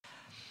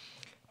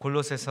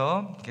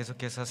골로새서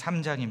계속해서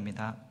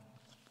 3장입니다.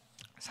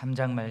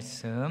 3장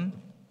말씀,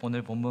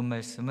 오늘 본문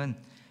말씀은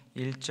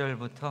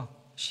 1절부터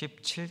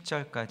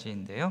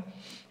 17절까지인데요.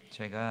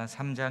 제가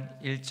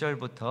 3장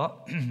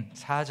 1절부터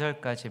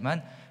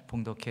 4절까지만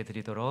봉독해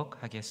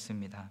드리도록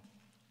하겠습니다.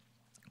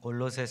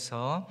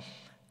 골로새서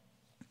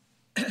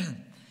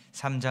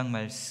 3장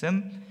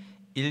말씀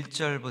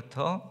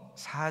 1절부터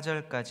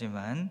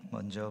 4절까지만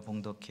먼저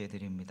봉독해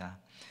드립니다.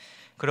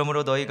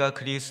 그러므로 너희가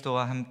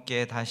그리스도와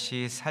함께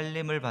다시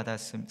살리심을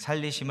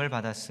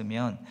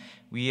받았으면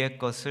위의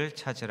것을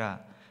찾으라.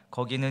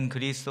 거기는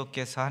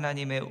그리스도께서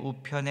하나님의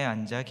우편에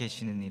앉아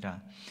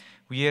계시느니라.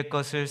 위의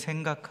것을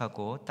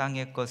생각하고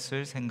땅의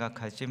것을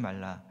생각하지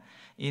말라.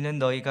 이는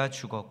너희가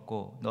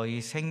죽었고 너희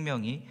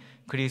생명이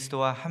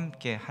그리스도와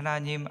함께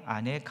하나님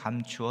안에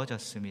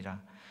감추어졌음이라.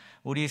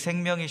 우리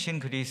생명이신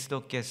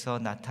그리스도께서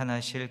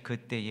나타나실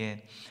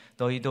그때에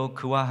너희도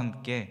그와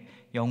함께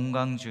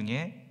영광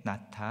중에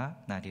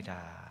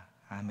나타나리라.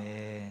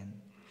 아멘.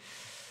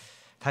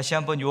 다시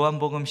한번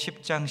요한복음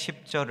 10장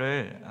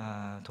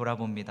 10절을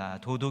돌아봅니다.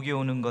 도둑이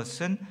오는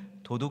것은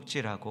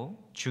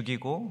도둑질하고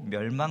죽이고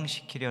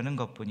멸망시키려는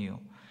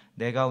것뿐이요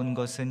내가 온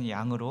것은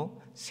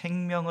양으로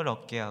생명을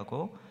얻게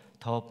하고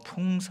더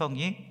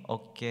풍성히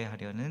얻게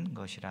하려는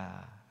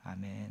것이라.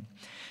 아멘.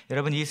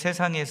 여러분, 이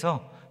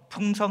세상에서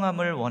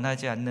풍성함을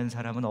원하지 않는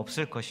사람은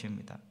없을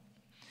것입니다.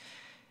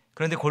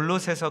 그런데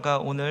골로새서가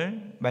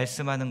오늘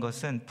말씀하는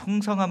것은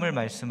풍성함을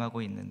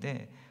말씀하고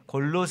있는데,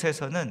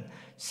 골로새서는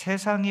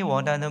세상이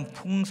원하는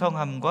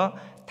풍성함과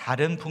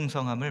다른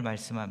풍성함을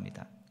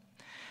말씀합니다.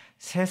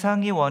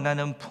 세상이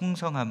원하는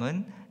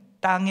풍성함은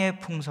땅의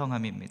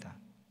풍성함입니다.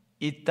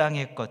 이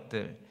땅의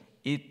것들,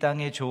 이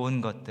땅의 좋은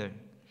것들.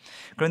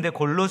 그런데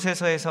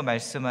골로새서에서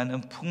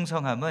말씀하는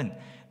풍성함은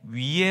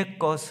위의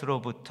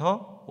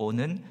것으로부터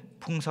오는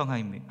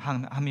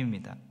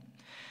풍성함입니다.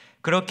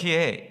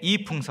 그렇기에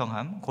이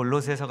풍성함,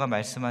 골로새서가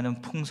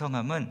말씀하는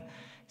풍성함은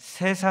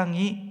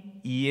세상이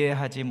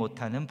이해하지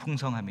못하는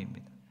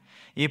풍성함입니다.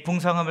 이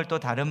풍성함을 또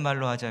다른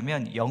말로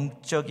하자면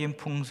영적인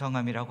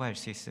풍성함이라고 할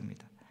수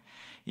있습니다.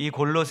 이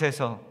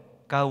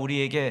골로새서가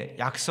우리에게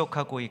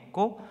약속하고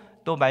있고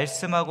또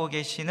말씀하고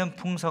계시는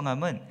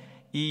풍성함은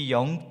이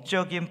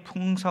영적인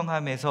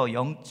풍성함에서,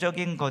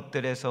 영적인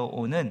것들에서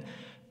오는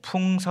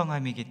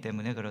풍성함이기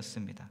때문에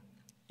그렇습니다.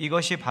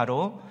 이것이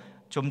바로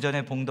좀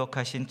전에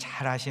봉독하신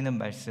잘 아시는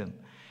말씀,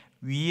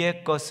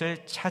 위의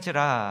것을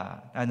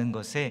찾으라 라는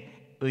것의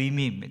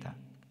의미입니다.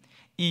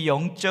 이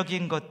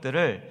영적인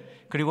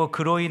것들을, 그리고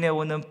그로 인해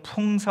오는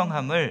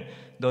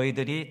풍성함을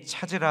너희들이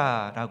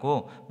찾으라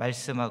라고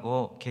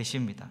말씀하고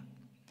계십니다.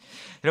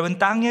 여러분,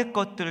 땅의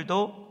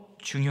것들도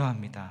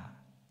중요합니다.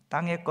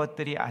 땅의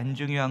것들이 안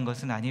중요한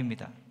것은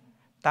아닙니다.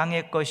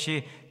 땅의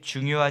것이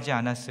중요하지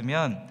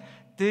않았으면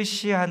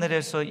뜻이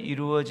하늘에서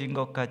이루어진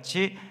것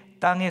같이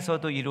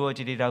땅에서도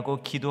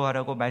이루어지리라고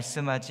기도하라고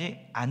말씀하지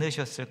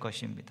않으셨을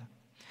것입니다.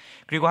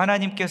 그리고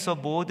하나님께서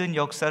모든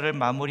역사를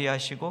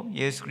마무리하시고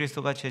예수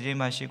그리스도가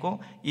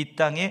재림하시고 이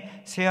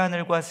땅에 새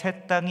하늘과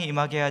새 땅이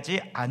임하게 하지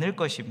않을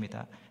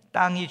것입니다.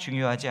 땅이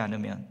중요하지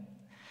않으면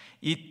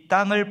이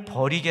땅을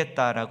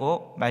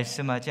버리겠다라고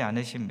말씀하지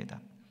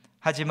않으십니다.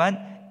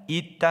 하지만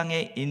이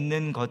땅에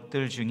있는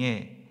것들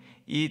중에,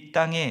 이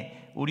땅에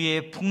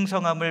우리의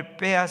풍성함을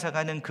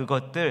빼앗아가는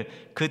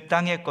그것들, 그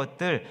땅의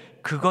것들,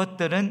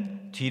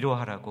 그것들은 뒤로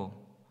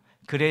하라고,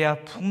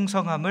 그래야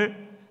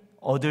풍성함을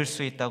얻을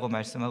수 있다고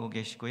말씀하고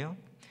계시고요,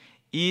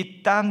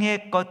 이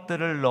땅의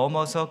것들을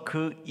넘어서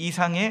그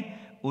이상의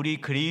우리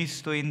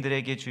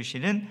그리스도인들에게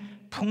주시는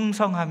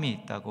풍성함이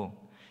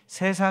있다고,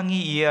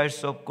 세상이 이해할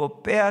수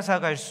없고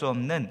빼앗아갈 수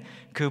없는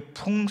그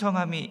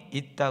풍성함이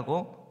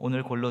있다고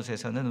오늘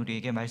골로새서는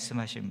우리에게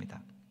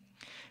말씀하십니다.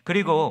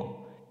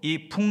 그리고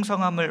이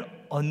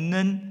풍성함을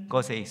얻는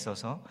것에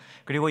있어서,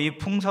 그리고 이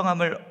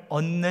풍성함을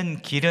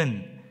얻는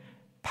길은,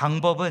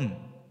 방법은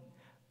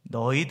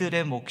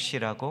너희들의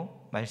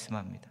몫이라고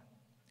말씀합니다.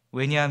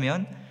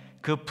 왜냐하면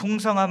그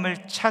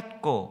풍성함을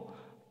찾고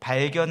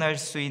발견할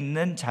수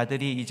있는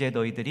자들이 이제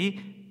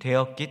너희들이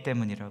되었기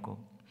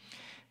때문이라고.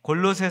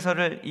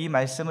 골로새서를, 이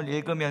말씀을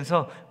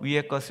읽으면서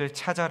위의 것을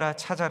찾아라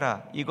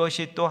찾아라,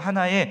 이것이 또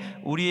하나의,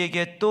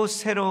 우리에게 또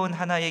새로운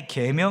하나의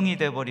계명이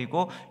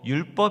되어버리고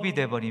율법이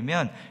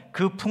되어버리면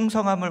그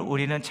풍성함을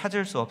우리는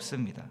찾을 수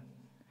없습니다.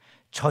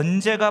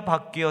 전제가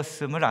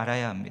바뀌었음을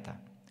알아야 합니다.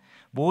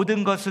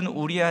 모든 것은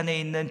우리 안에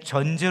있는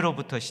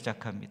전제로부터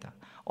시작합니다.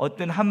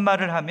 어떤 한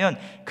말을 하면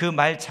그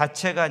말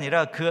자체가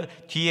아니라 그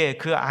뒤에,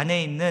 그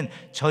안에 있는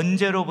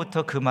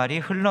전제로부터 그 말이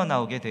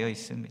흘러나오게 되어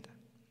있습니다.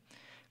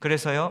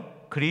 그래서요,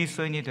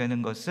 그리스도인이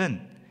되는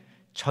것은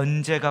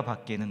전제가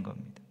바뀌는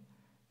겁니다.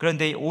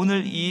 그런데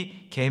오늘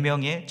이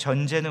계명의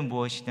전제는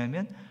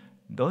무엇이냐면,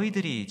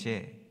 너희들이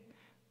이제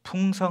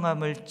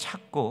풍성함을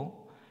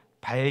찾고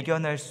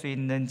발견할 수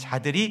있는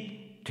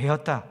자들이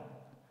되었다.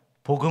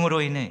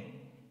 복음으로 인해,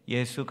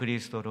 예수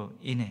그리스도로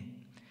인해.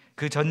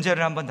 그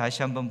전제를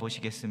다시 한번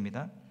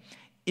보시겠습니다.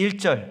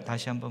 1절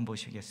다시 한번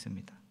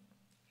보시겠습니다.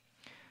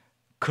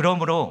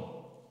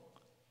 그러므로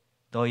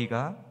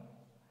너희가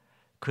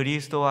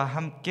그리스도와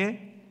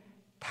함께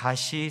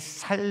다시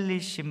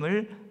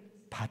살리심을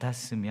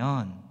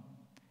받았으면,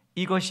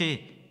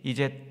 이것이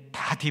이제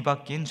다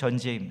뒤바뀐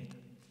전제입니다.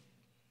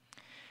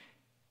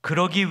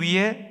 그러기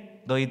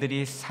위해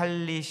너희들이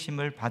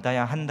살리심을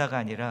받아야 한다가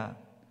아니라,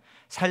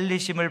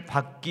 살리심을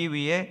받기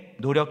위해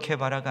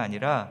노력해봐라가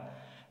아니라,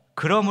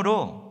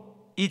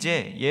 그러므로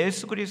이제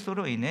예수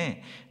그리스도로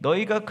인해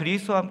너희가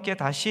그리스도와 함께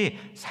다시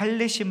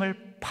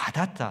살리심을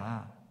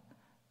받았다.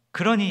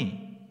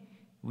 그러니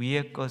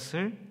위의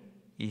것을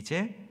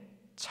이제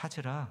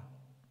찾으라.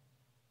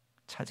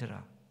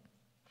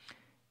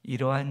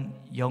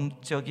 이러한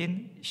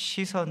영적인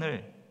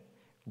시선을,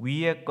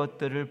 위의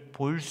것들을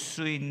볼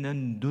수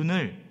있는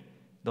눈을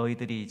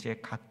너희들이 이제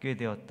갖게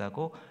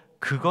되었다고,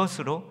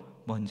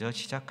 그것으로 먼저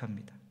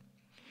시작합니다.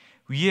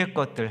 위의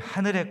것들,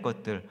 하늘의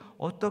것들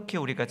어떻게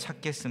우리가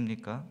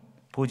찾겠습니까?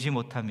 보지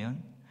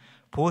못하면.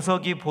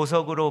 보석이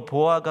보석으로,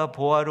 보화가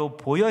보화로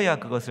보여야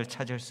그것을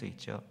찾을 수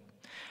있죠.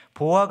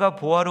 보화가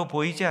보화로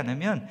보이지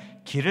않으면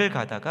길을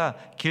가다가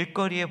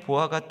길거리에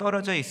보화가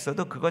떨어져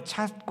있어도 그거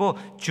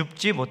찾고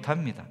줍지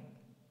못합니다.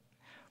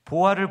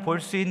 보화를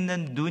볼 수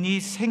있는 눈이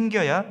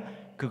생겨야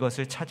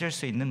그것을 찾을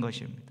수 있는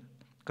것입니다.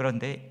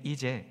 그런데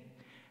이제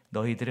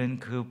너희들은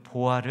그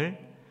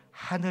보화를,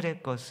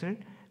 하늘의 것을,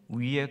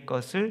 위의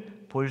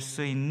것을 볼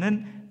수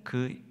있는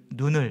그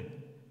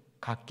눈을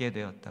갖게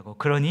되었다고.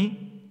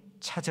 그러니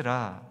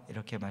찾으라,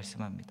 이렇게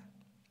말씀합니다.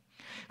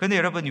 그런데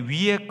여러분,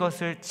 위의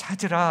것을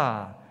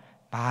찾으라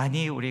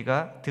많이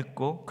우리가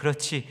듣고,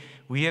 그렇지,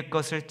 위의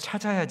것을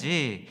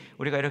찾아야지,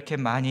 우리가 이렇게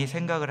많이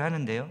생각을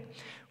하는데요,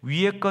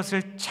 위의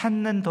것을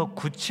찾는 더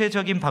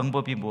구체적인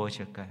방법이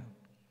무엇일까요?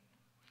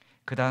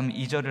 그 다음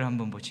 2절을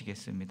한번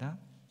보시겠습니다.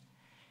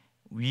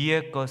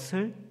 위의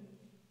것을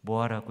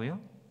뭐 하라고요?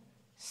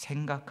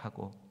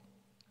 생각하고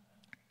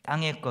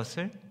땅의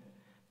것을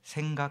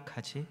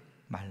생각하지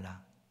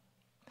말라.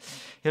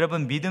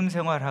 여러분, 믿음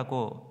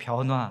생활하고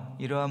변화,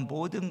 이러한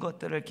모든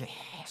것들을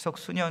계속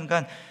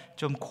수년간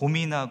좀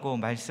고민하고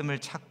말씀을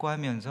찾고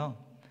하면서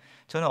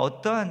저는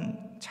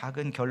어떠한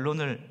작은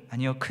결론을,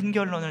 아니요, 큰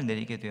결론을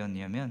내리게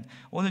되었냐면,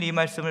 오늘 이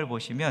말씀을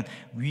보시면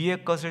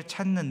위의 것을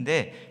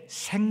찾는데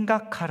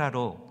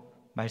생각하라로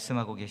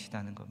말씀하고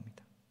계시다는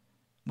겁니다.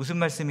 무슨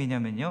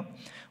말씀이냐면요,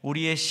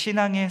 우리의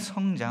신앙의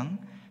성장,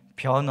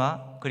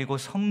 변화, 그리고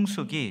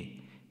성숙이,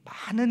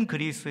 많은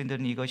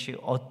그리스도인들은 이것이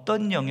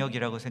어떤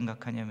영역이라고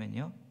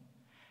생각하냐면요,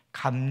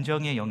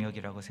 감정의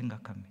영역이라고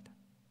생각합니다.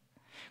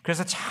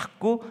 그래서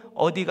자꾸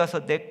어디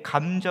가서 내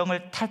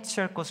감정을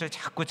타치할 것을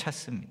자꾸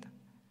찾습니다.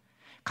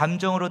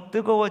 감정으로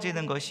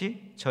뜨거워지는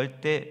것이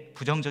절대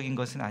부정적인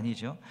것은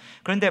아니죠.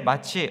 그런데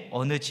마치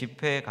어느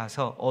집회에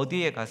가서,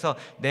 어디에 가서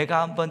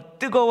내가 한번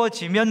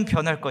뜨거워지면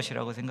변할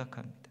것이라고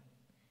생각합니다.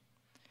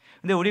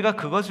 근데 우리가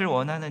그것을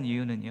원하는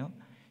이유는요,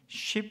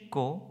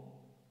 쉽고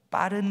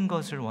빠른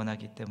것을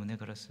원하기 때문에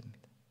그렇습니다.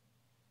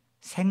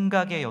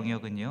 생각의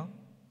영역은요,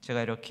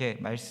 제가 이렇게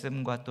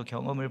말씀과 또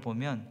경험을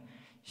보면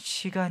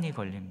시간이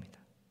걸립니다.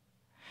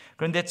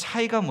 그런데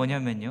차이가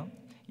뭐냐면요,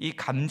 이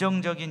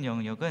감정적인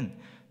영역은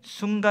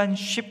순간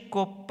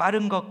쉽고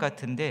빠른 것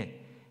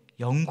같은데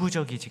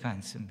영구적이지가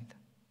않습니다.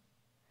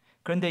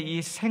 그런데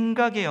이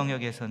생각의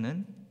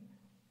영역에서는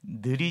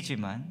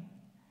느리지만,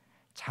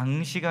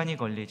 장시간이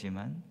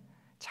걸리지만,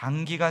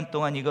 장기간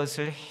동안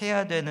이것을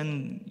해야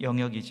되는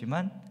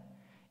영역이지만,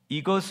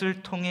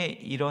 이것을 통해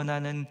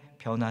일어나는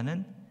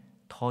변화는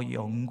더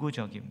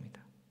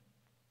영구적입니다.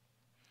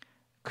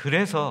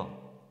 그래서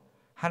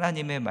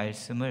하나님의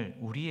말씀을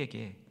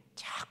우리에게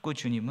자꾸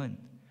주님은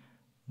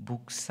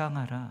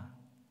묵상하라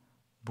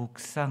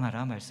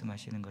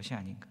말씀하시는 것이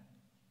아닌가.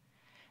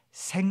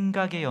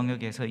 생각의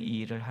영역에서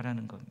이 일을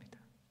하라는 겁니다.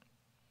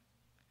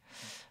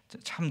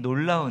 참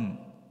놀라운,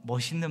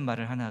 멋있는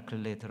말을 하나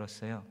근래에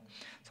들었어요.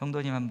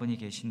 성도님 한 분이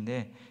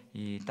계신데,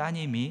 이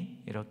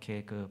따님이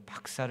이렇게 그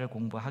박사를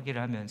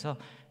공부하기를 하면서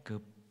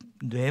그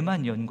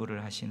뇌만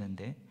연구를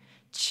하시는데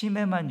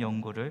치매만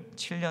연구를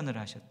 7년을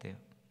하셨대요.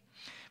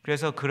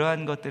 그래서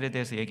그러한 것들에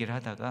대해서 얘기를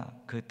하다가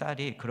그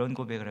딸이 그런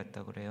고백을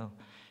했다고 그래요.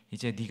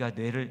 이제 네가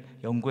뇌를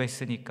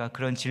연구했으니까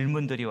그런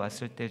질문들이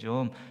왔을 때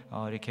좀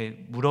이렇게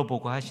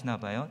물어보고 하시나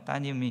봐요.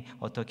 따님이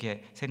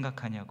어떻게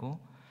생각하냐고.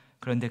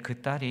 그런데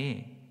그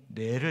딸이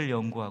뇌를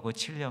연구하고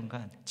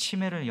 7년간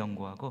치매를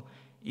연구하고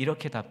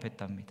이렇게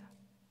답했답니다.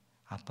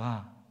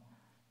 아빠,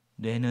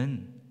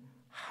 뇌는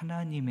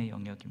하나님의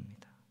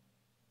영역입니다.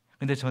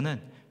 근데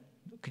저는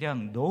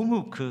그냥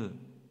너무 그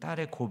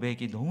딸의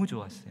고백이 너무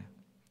좋았어요.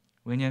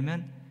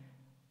 왜냐하면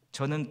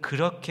저는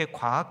그렇게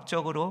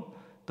과학적으로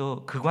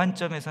또 그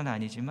관점에서는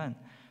아니지만,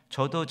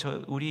 저도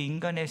우리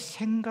인간의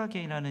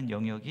생각이라는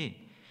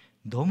영역이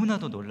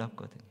너무나도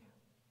놀랍거든요.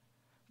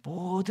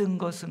 모든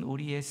것은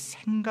우리의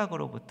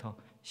생각으로부터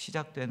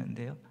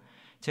시작되는데요,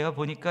 제가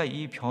보니까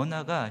이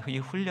변화가, 이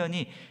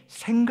훈련이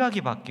생각이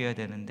바뀌어야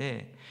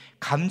되는데,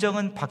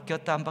 감정은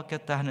바뀌었다 안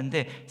바뀌었다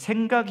하는데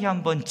생각이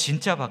한번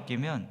진짜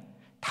바뀌면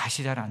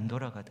다시 잘 안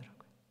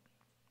돌아가더라고요.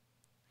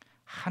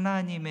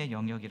 하나님의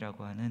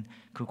영역이라고 하는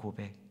그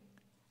고백.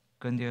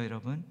 그런데요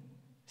여러분,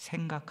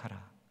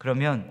 생각하라,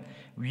 그러면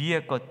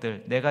위의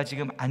것들, 내가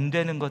지금 안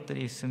되는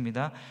것들이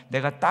있습니다.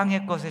 내가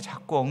땅의 것에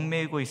자꾸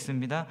얽매이고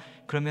있습니다.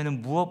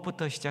 그러면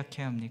무엇부터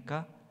시작해야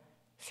합니까?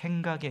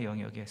 생각의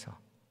영역에서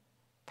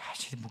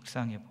다시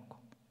묵상해보고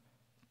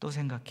또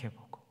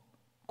생각해보고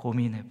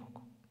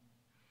고민해보고.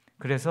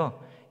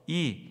 그래서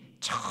이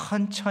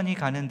천천히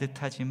가는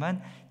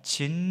듯하지만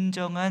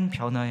진정한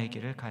변화의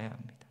길을 가야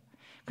합니다.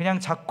 그냥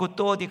자꾸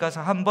또 어디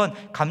가서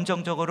한번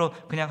감정적으로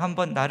그냥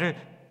한번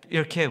나를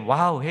이렇게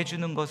와우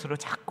해주는 것으로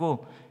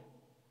자꾸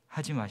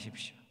하지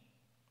마십시오.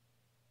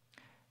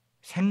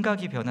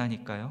 생각이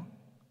변하니까요,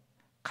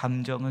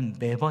 감정은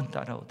매번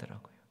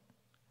따라오더라고요.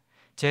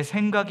 제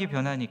생각이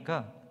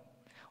변하니까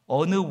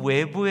어느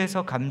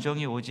외부에서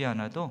감정이 오지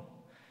않아도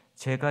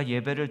제가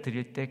예배를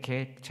드릴 때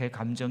제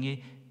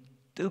감정이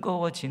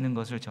뜨거워지는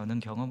것을 저는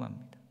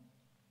경험합니다.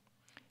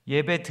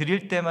 예배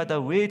드릴 때마다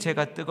왜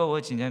제가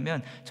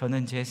뜨거워지냐면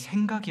저는 제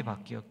생각이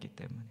바뀌었기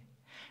때문에,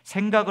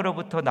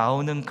 생각으로부터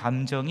나오는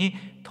감정이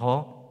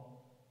더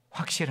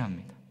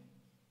확실합니다.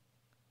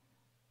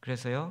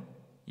 그래서요,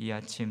 이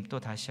아침 또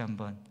다시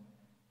한번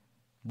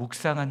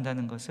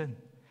묵상한다는 것은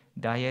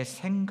나의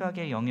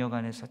생각의 영역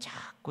안에서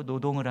자꾸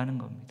노동을 하는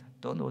겁니다.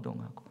 또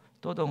노동하고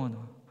또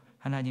동원하고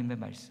하나님의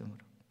말씀으로.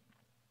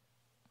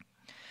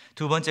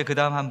 두 번째, 그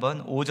다음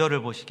한번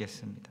 5절을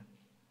보시겠습니다.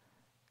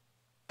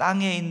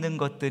 땅에 있는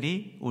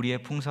것들이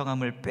우리의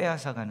풍성함을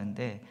빼앗아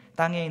가는데,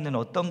 땅에 있는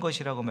어떤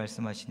것이라고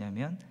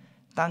말씀하시냐면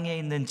땅에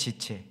있는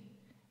지체,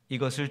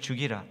 이것을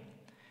죽이라.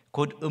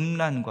 곧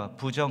음란과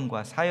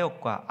부정과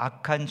사욕과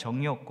악한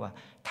정욕과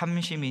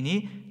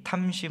탐심이니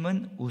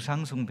탐심은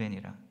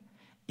우상숭배니라.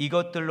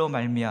 이것들로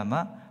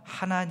말미암아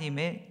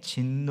하나님의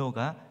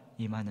진노가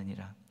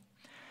임하느니라.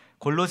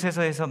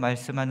 골로새서에서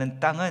말씀하는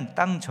땅은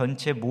땅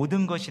전체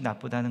모든 것이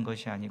나쁘다는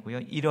것이 아니고요,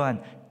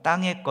 이러한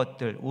땅의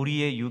것들,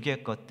 우리의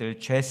육의 것들,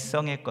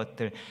 죄성의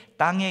것들,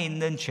 땅에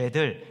있는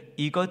죄들,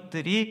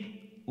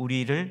 이것들이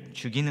우리를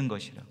죽이는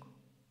것이라고.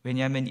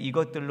 왜냐하면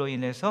이것들로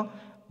인해서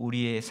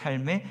우리의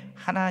삶에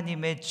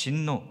하나님의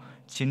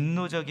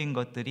진노적인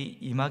것들이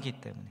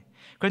임하기 때문에.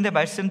 그런데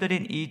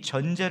말씀드린 이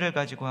전제를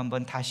가지고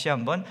다시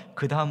한번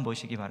그 다음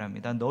보시기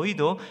바랍니다.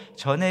 너희도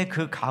전에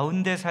그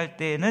가운데 살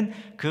때에는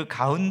그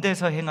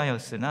가운데서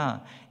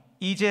행하였으나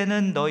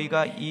이제는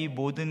너희가 이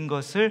모든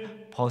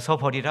것을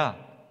벗어버리라.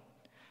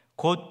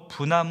 곧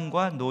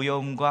분함과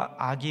노여움과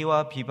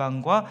악의와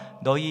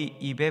비방과 너희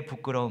입에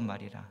부끄러운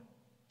말이라.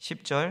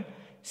 10절,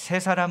 새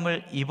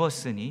사람을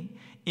입었으니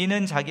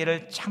이는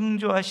자기를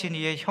창조하신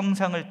이의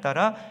형상을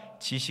따라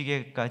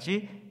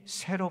지식에까지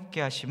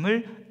새롭게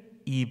하심을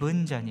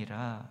입은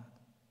자니라.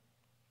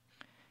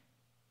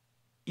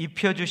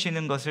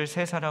 입혀주시는 것을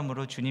새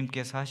사람으로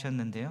주님께서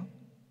하셨는데요,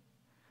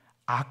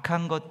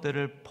 악한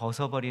것들을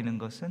벗어버리는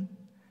것은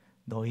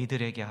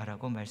너희들에게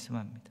하라고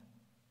말씀합니다.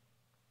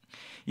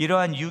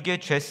 이러한 육의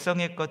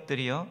죄성의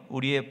것들이요,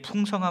 우리의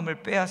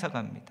풍성함을 빼앗아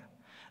갑니다.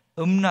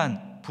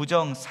 음란,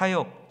 부정,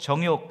 사욕,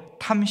 정욕,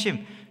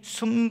 탐심,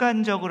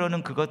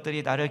 순간적으로는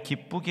그것들이 나를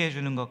기쁘게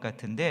해주는 것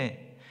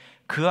같은데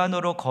그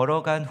안으로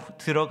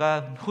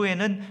들어간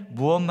후에는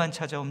무엇만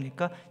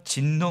찾아옵니까?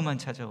 진노만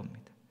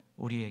찾아옵니다.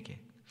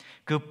 우리에게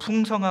그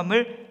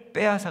풍성함을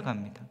빼앗아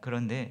갑니다.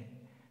 그런데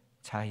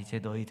자, 이제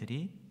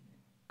너희들이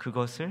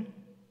그것을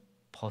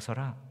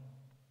벗어라.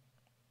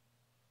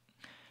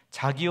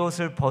 자기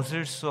옷을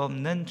벗을 수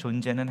없는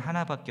존재는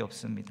하나밖에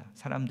없습니다.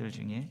 사람들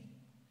중에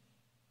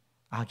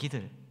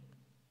아기들.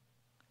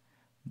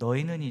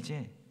 너희는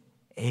이제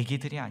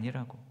애기들이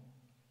아니라고.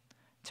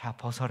 자,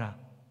 벗어라.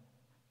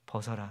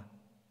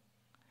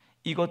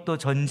 이것도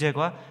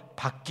전제가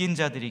바뀐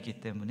자들이기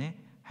때문에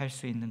할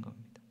수 있는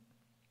겁니다.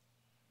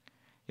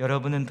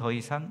 여러분은 더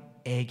이상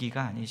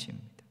애기가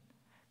아니십니다.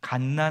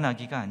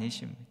 갓난아기가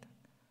아니십니다.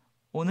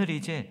 오늘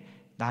이제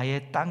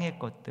나의 땅의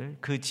것들,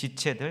 그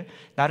지체들,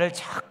 나를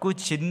자꾸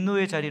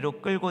진노의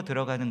자리로 끌고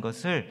들어가는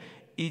것을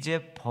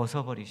이제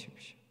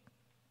벗어버리십시오.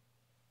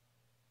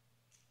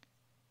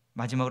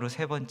 마지막으로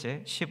세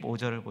번째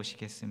 15절을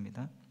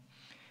보시겠습니다.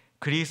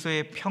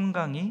 그리스도의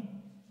평강이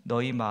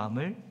너희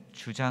마음을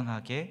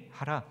주장하게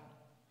하라.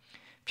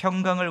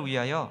 평강을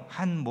위하여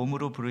한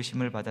몸으로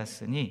부르심을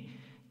받았으니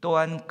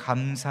또한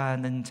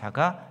감사하는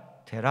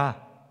자가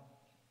되라.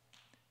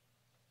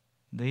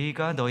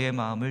 너희가 너의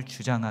마음을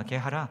주장하게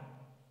하라.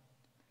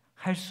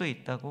 할 수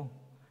있다고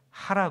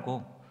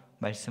하라고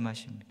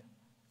말씀하십니다.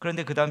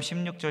 그런데 그 다음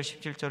 16절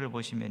 17절을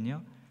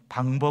보시면요,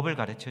 방법을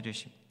가르쳐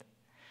주십니다.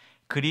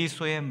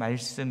 그리스도의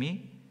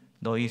말씀이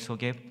너희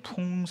속에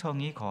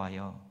풍성히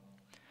거하여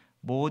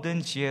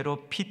모든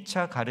지혜로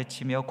피차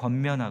가르치며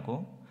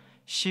권면하고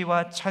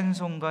시와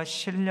찬송과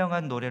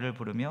신령한 노래를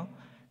부르며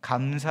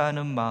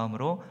감사하는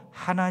마음으로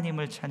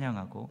하나님을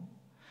찬양하고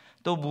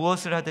또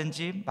무엇을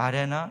하든지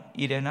말에나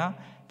일에나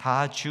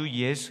다 주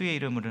예수의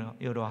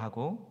이름으로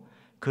하고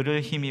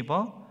그를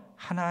힘입어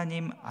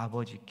하나님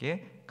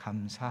아버지께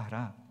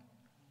감사하라.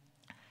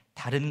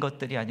 다른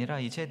것들이 아니라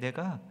이제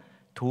내가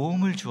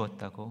도움을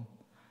주었다고,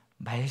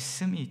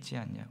 말씀이 있지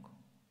않냐고,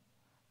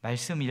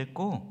 말씀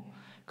읽고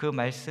그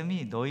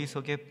말씀이 너희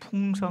속에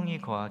풍성히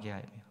거하게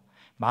하며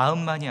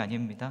마음만이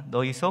아닙니다.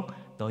 너희 속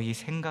너희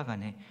생각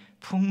안에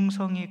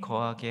풍성히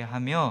거하게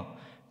하며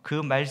그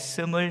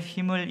말씀에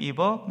힘을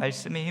입어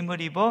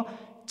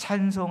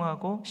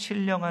찬송하고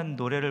신령한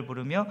노래를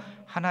부르며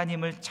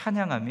하나님을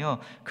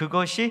찬양하며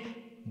그것이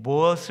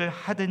무엇을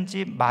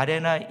하든지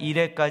말에나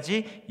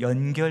일에까지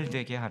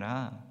연결되게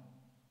하라.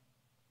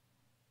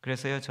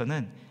 그래서요,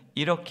 저는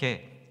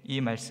이렇게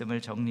이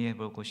말씀을 정리해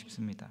보고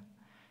싶습니다.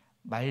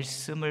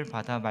 말씀을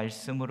받아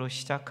말씀으로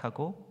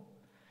시작하고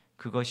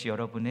그것이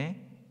여러분의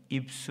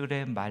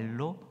입술의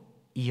말로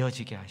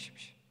이어지게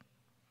하십시오.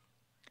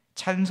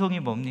 찬송이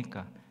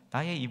뭡니까?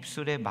 나의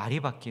입술의 말이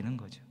바뀌는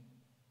거죠.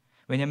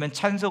 왜냐하면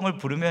찬송을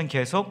부르면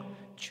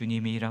계속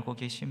주님이 일하고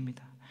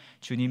계십니다.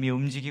 주님이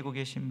움직이고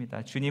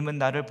계십니다. 주님은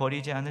나를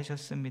버리지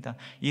않으셨습니다.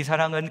 이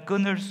사랑은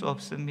끊을 수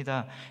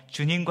없습니다.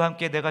 주님과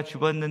함께 내가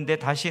죽었는데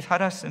다시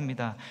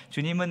살았습니다.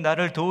 주님은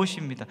나를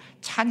도우십니다.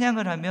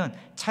 찬양을 하면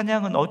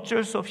찬양은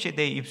어쩔 수 없이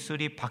내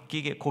입술이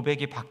바뀌게,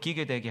 고백이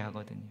바뀌게 되게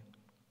하거든요.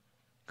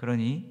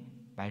 그러니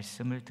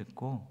말씀을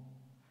듣고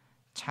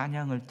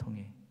찬양을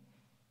통해,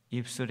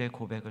 입술의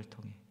고백을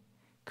통해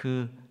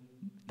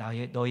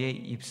너의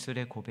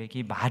입술의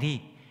고백이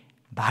말이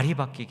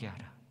바뀌게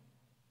하라.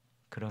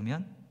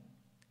 그러면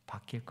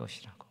바뀔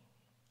것이라고.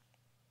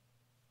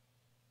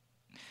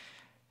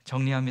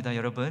 정리합니다,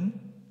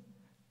 여러분.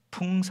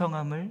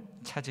 풍성함을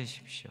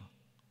찾으십시오.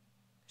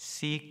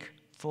 Seek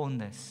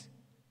fullness.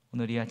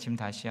 오늘 이 아침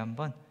다시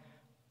한번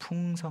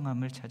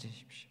풍성함을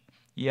찾으십시오.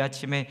 이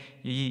아침에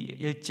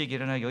일찍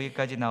일어나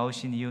여기까지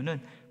나오신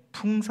이유는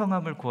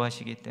풍성함을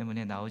구하시기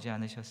때문에 나오지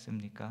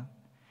않으셨습니까?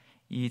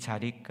 이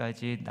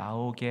자리까지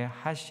나오게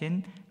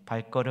하신,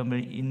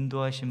 발걸음을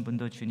인도하신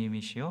분도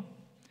주님이시요,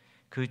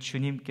 그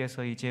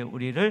주님께서 이제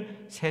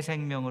우리를 새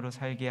생명으로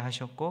살게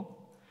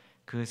하셨고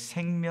그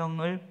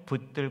생명을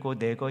붙들고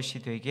내 것이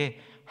되게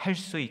할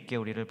수 있게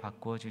우리를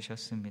바꾸어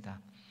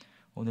주셨습니다.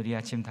 오늘 이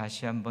아침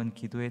다시 한번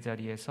기도의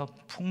자리에서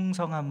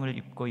풍성함을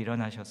입고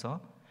일어나셔서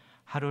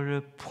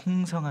하루를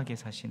풍성하게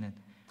사시는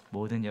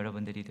모든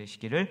여러분들이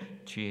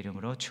되시기를 주의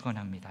이름으로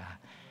축원합니다.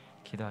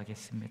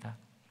 기도하겠습니다.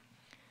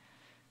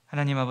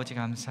 하나님 아버지,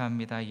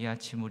 감사합니다. 이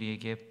아침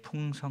우리에게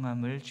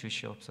풍성함을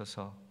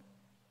주시옵소서.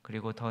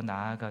 그리고 더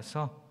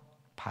나아가서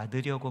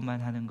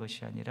받으려고만 하는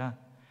것이 아니라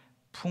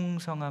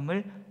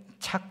풍성함을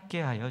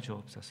찾게 하여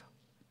주옵소서.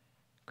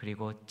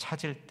 그리고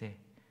찾을 때,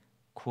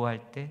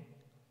 구할 때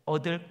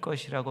얻을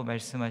것이라고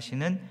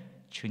말씀하시는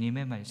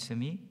주님의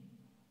말씀이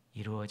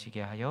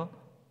이루어지게 하여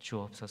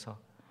주옵소서.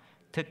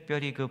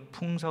 특별히 그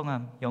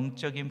풍성함,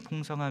 영적인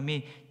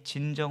풍성함이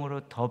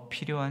진정으로 더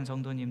필요한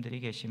성도님들이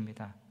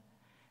계십니다.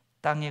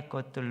 땅의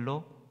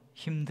것들로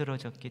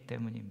힘들어졌기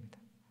때문입니다.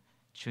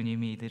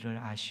 주님이 이들을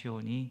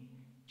아시오니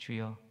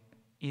주여,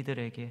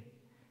 이들에게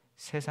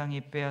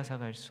세상이 빼앗아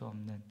갈 수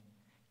없는,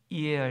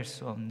 이해할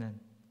수 없는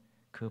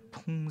그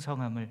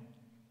풍성함을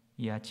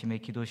이 아침의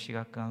기도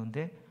시각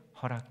가운데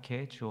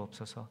허락해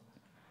주옵소서.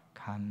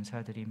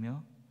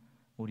 감사드리며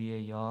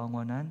우리의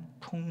영원한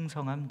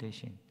풍성함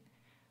되신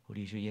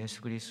우리 주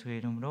예수 그리스도의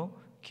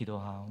이름으로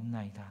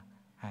기도하옵나이다.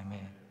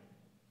 아멘.